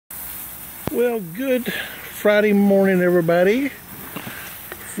Well, good Friday morning, everybody,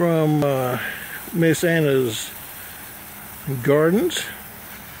 from Miss Anna's gardens.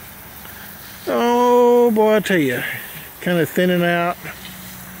 Oh boy, I tell you, kind of thinning out,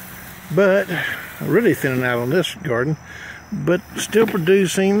 but really thinning out on this garden, but still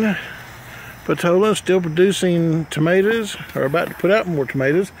producing patola, still producing tomatoes, or about to put out more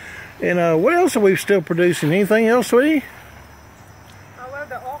tomatoes. And what else are we still producing? Anything else, sweetie?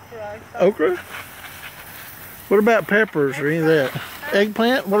 The okra. Okra? What about peppers or any of that?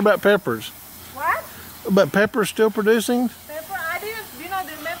 Eggplant? What about peppers? What? About peppers still producing? Pepper? I didn't,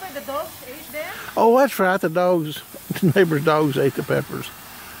 remember the dogs ate them? Oh, that's right. The dogs, the neighbor's dogs ate the peppers.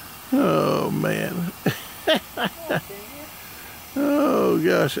 Oh, man. Oh,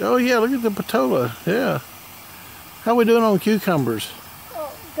 gosh. Oh, yeah, look at the patola. Yeah. How we doing on cucumbers?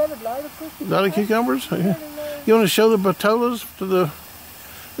 Oh, got a lot of cucumbers. A lot of cucumbers? Yeah. You want to show the patolas to the...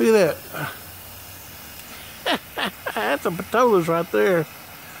 Look at that. That's the patolas right there.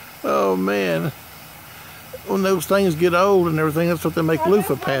 Oh, man. When those things get old and everything, that's what they make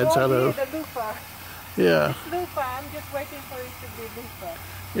loofah pads out of. The loofah. Yeah. It's loofah. I'm just waiting for it to be loofah.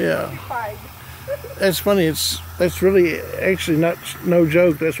 Yeah. That's funny. That's really actually no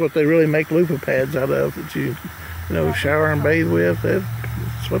joke. That's what they really make loofah pads out of, that you shower and bathe with.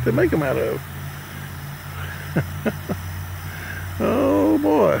 That's what they make them out of. Oh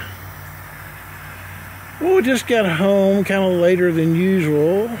boy. Well, we just got home kind of later than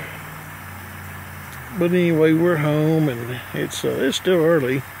usual. But anyway, we're home and it's still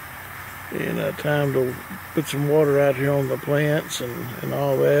early. And time to put some water out here on the plants and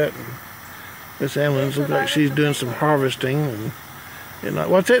all that. And Miss Annalyn looks like she's doing some harvesting. And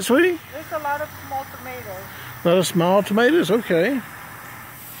what's that, sweetie? There's a lot of small tomatoes. A lot of small tomatoes? Okay.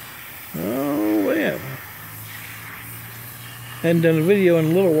 Oh, man. Hadn't done a video in a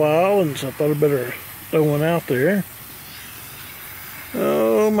little while, and so I thought I'd better throw one out there.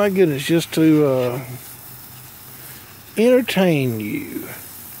 Oh, my goodness, just to entertain you.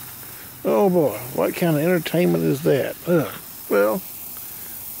 Oh, boy, what kind of entertainment is that? Well,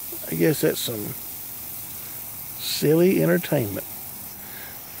 I guess that's some silly entertainment.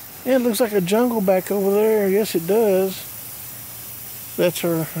 Yeah, it looks like a jungle back over there. Yes, it does. That's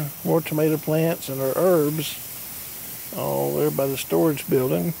our more tomato plants and our herbs. All there by the storage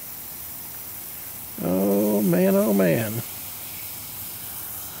building. Oh, man, oh, man.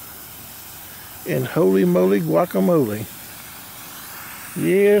 And holy moly guacamole.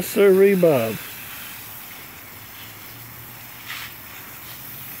 Yes, sirree, Bob.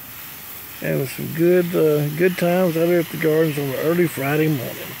 Having some good times out there at the gardens on an early Friday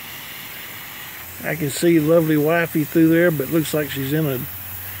morning. I can see lovely wifey through there, but it looks like she's in a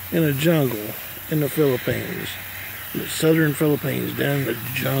jungle in the Philippines. The southern Philippines, down in the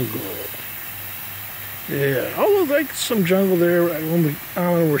jungle. Yeah, although there's some jungle there on the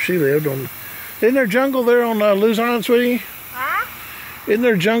island where she lived. Isn't there jungle there on Luzon, sweetie? Huh? Isn't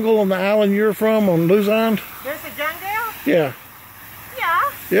there jungle on the island you're from on Luzon? There's a jungle? Yeah.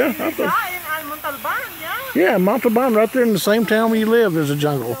 Yeah. Yeah? In Montalban, yeah. Yeah, Montalban, right there in the same town where you live, there's a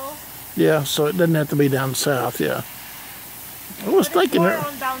jungle. Yeah, so it doesn't have to be down south, yeah. I was thinking more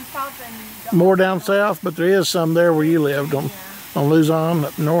on down south and more down south, but there is some there where you lived on Luzon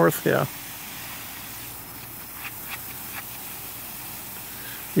up north, yeah.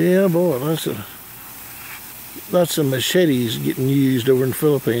 Yeah, boy, lots of machetes getting used over in the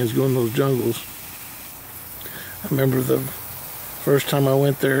Philippines, going to those jungles. I remember the first time I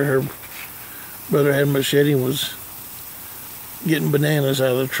went there, her brother had a machete and was getting bananas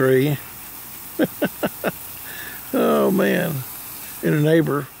out of the tree. Oh, man. And a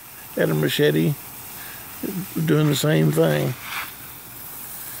neighbor had a machete doing the same thing.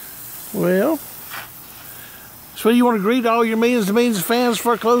 Well, so you want to greet all your millions and millions of fans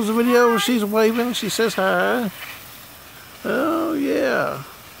before I close the video? She's waving. She says hi. Oh, yeah.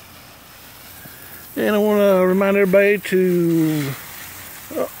 And I want to remind everybody to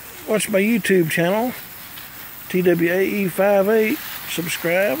watch my YouTube channel, TWAE58.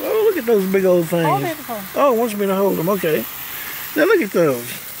 Subscribe. Oh, look at those big old things. oh, beautiful. Oh, wants me to hold them. Okay. Now look at those.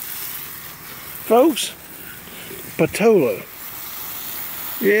 Folks, patola.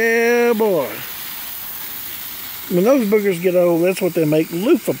 Yeah, boy. When those boogers get old, that's what they make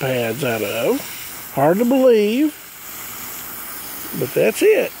loofah pads out of. Hard to believe. But that's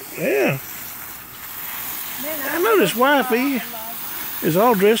it. Yeah. I noticed wifey is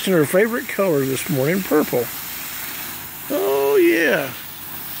all dressed in her favorite color this morning, purple. Oh, yeah.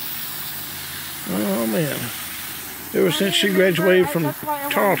 Oh, man. Ever since she graduated from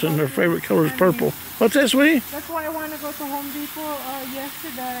Tarleton, her favorite color is purple. What's that, sweetie? That's why I want to go to Home Depot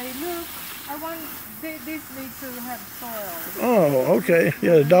yesterday. Look, I want this need to have soil. Oh, okay.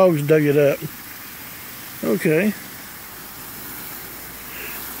 Yeah, the dogs dug it up. Okay.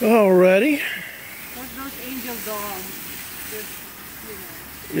 Alrighty. What's those angel dogs? Just,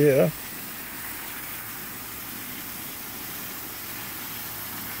 you know. Yeah.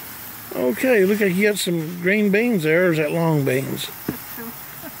 Okay, look like you got some green beans there. Or is that long beans?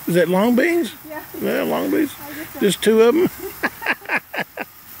 Is that long beans? Yeah. Yeah, long beans. Just two of them?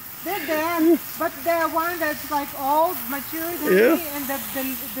 They're there, but the one that's like old, mature, and the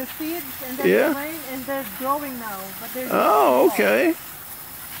seeds, and then the rain, and they're growing now. But they're oh, okay.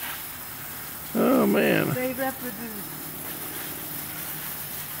 Oh, man. They reproduce.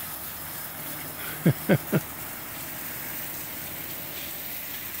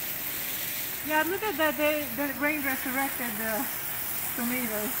 Yeah, look at that. The rain resurrected the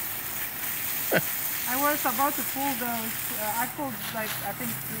tomatoes. I was about to pull those. I pulled like, I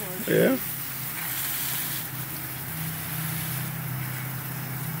think 2 or 3. Yeah.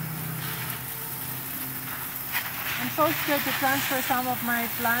 I'm so scared to transfer some of my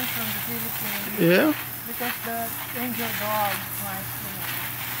plants from the Philippines. Yeah? Because the angel dog might,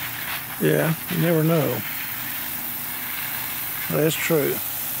 you know. Yeah, you never know. That's true.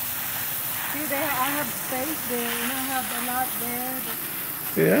 See, I have space there, and I have a lot there.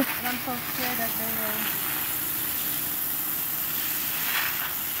 Yeah? And I'm so scared that they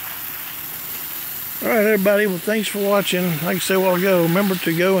will. All right, everybody. Well, thanks for watching. Like I said a while ago, remember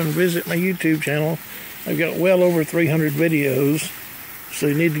to go and visit my YouTube channel. I've got well over 300 videos. So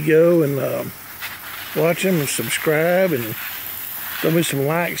you need to go and watch them and subscribe and throw me some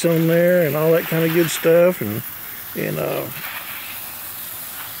likes on there and all that kind of good stuff. And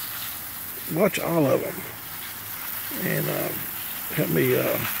watch all of them. And help me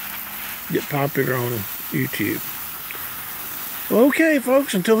get popular on YouTube. Okay,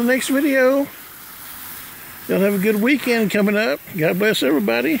 folks, until the next video, y'all have a good weekend coming up. God bless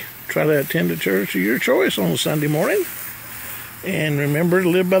everybody. Try to attend the church of your choice on Sunday morning. And remember to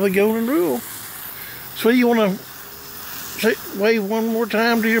live by the golden rule. So you want to wave one more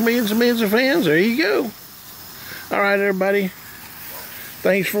time to your millions and millions of fans? There you go. All right, everybody.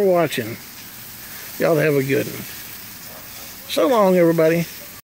 Thanks for watching. Y'all have a good one. So long, everybody.